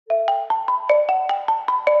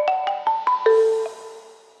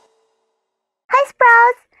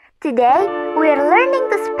Today, we're learning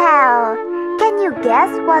to spell. Can you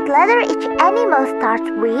guess what letter each animal starts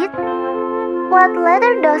with? What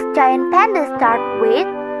letter does giant panda start with?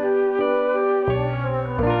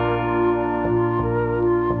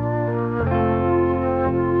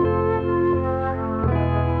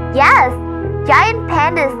 Yes, giant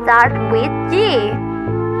panda start with G.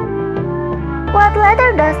 What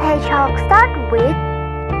letter does hedgehog start with?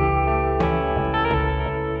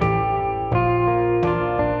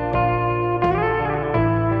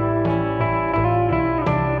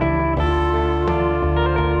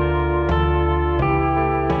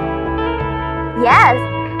 Yes,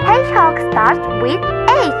 hedgehog starts with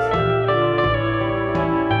H.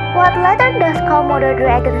 What letter does Komodo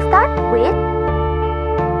dragon start with?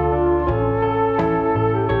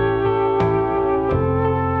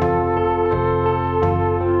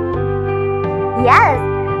 Yes,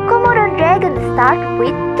 Komodo dragon starts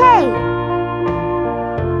with K.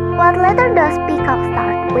 What letter does peacock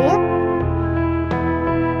start with?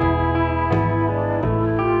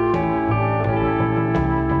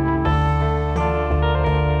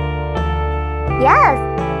 Yes,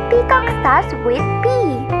 peacock starts with P.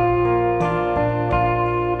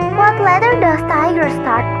 What letter does tiger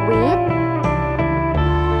start with?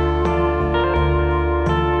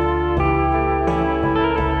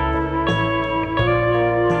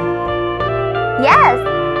 Yes,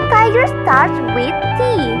 tiger starts with T.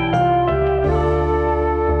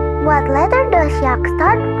 What letter does yak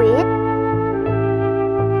start with?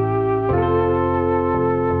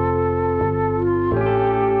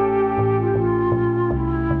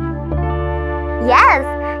 Yes,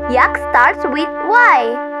 yak starts with Y.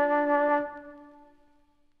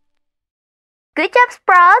 Good job,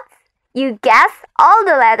 Sprouts! You guessed all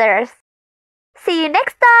the letters. See you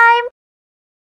next time!